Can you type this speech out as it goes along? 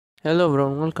Hello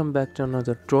everyone, welcome back to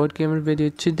another DROID gamer video.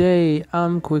 Today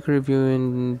I'm quick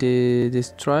reviewing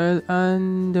this trial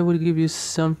and I will give you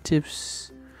some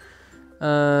tips.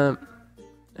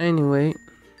 Anyway,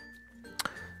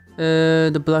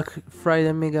 the Black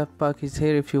Friday Mega Pack is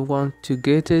here if you want to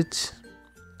get it.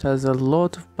 It has a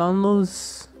lot of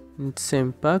bundles in the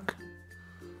same pack.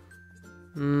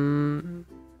 And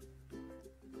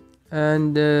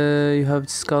you have the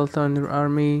Skull Thunder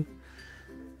Army.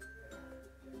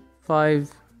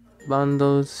 5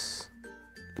 bundles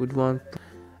with one,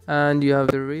 and you have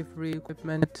the referee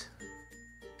equipment.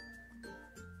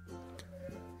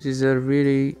 This is a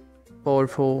really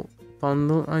powerful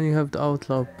bundle, and you have the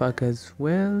outlaw pack as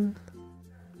well,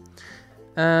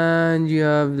 and you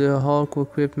have the Hulk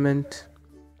equipment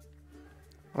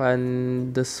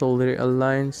and the Solar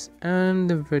Alliance and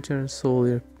the Veteran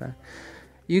Solar pack.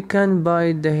 You can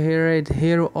buy the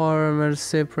hero armor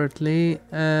separately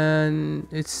and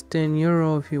it's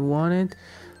 €10 if you want it.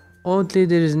 Oddly,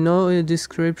 there is no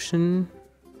description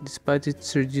despite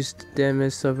its reduced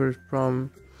damage suffered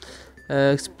from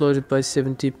exploded by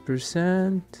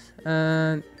 70%.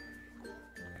 And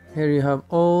here you have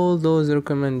all those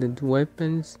recommended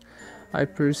weapons. I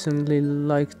personally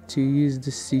like to use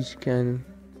the siege cannon.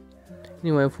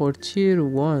 Anyway, for tier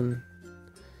 1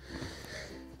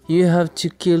 you have to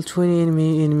kill 20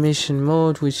 enemy in mission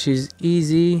mode, which is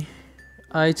easy.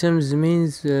 Items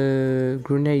means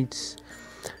grenades.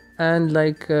 And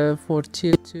for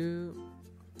tier 2,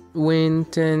 win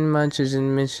 10 matches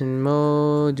in mission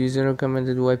mode using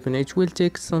recommended weapon. It will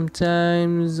take some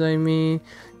times,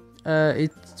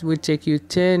 it will take you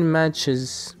 10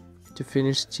 matches to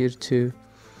finish tier 2.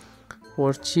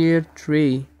 For tier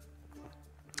 3,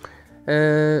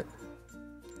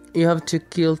 you have to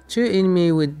kill 2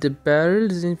 enemies with the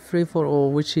barrels in free for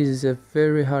all, which is a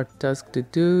very hard task to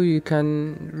do. You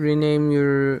can rename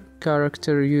your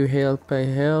character you help, I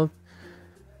help,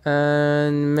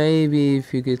 and maybe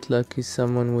if you get lucky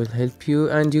someone will help you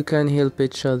and you can help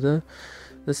each other.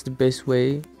 That's the best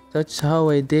way. That's how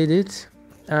I did it.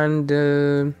 And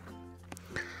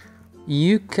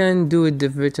you can do it the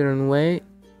veteran way.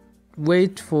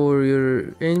 Wait for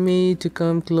your enemy to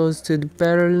come close to the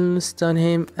barrel, stun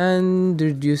him and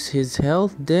reduce his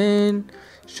health, then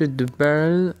shoot the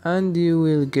barrel and you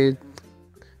will get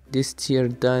this tier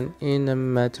done in a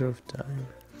matter of time.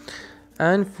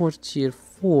 And for tier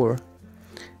 4,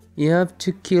 you have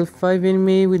to kill 5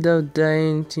 enemies without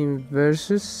dying team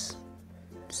versus.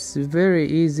 It's very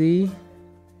easy.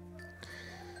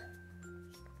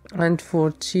 And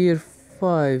for tier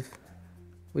 5,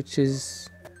 which is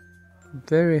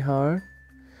very hard,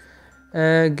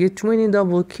 get 20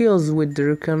 double kills with the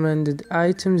recommended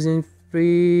items in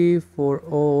free for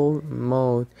all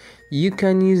mode. You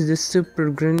can use the super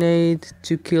grenade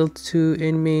to kill 2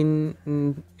 enemies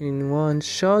in one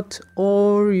shot,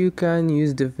 or you can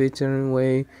use the veteran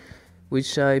way,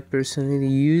 which I personally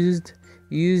used.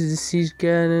 Use the siege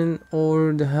cannon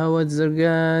or the howitzer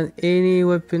gun, any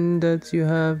weapon that you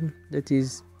have that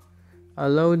is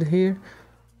allowed here,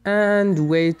 and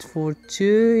wait for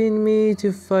 2 enemies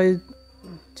to fight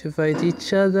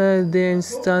each other, then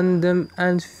stun them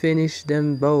and finish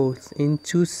them both in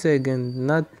 2 seconds,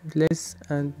 not less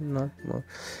and not more.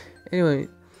 Anyway,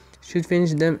 should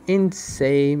finish them in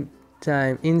same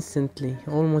time, instantly,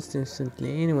 almost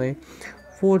instantly. Anyway,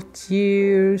 for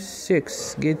tier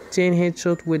 6, get 10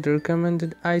 headshots with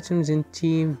recommended items in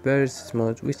team versus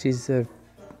mode, which is a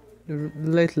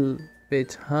little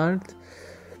bit hard.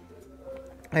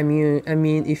 I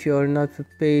mean, if you are not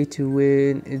paid to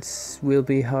win, it will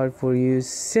be hard for you,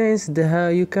 since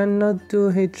you cannot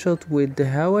do headshot with the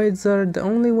howitzer. The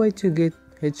only way to get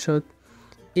headshot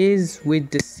is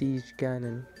with the siege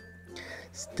cannon.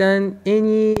 Stand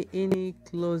any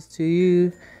close to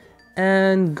you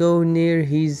and go near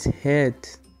his head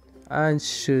and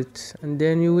shoot, and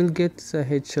then you will get a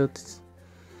headshot.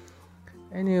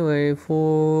 Anyway,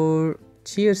 for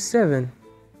tier 7,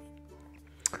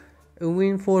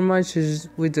 win 4 matches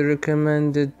with the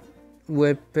recommended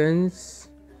weapons.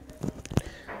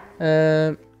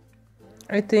 I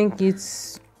think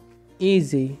it's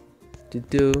easy to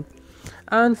do.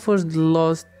 And for the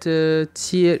last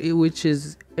tier, which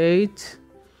is 8,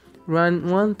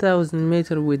 run 1000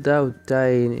 meters without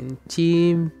dying in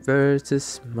team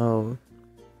versus mode.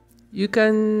 You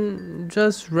can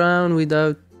just run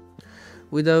without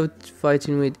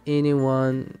fighting with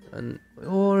anyone,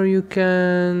 or you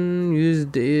can use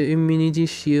the immunity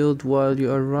shield while you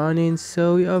are running,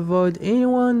 so you avoid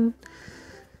anyone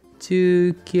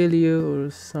to kill you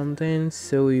or something,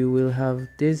 so you will have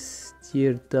this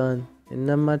tier done in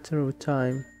a matter of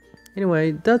time.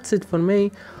 Anyway, that's it for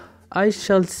me. I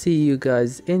shall see you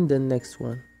guys in the next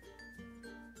one.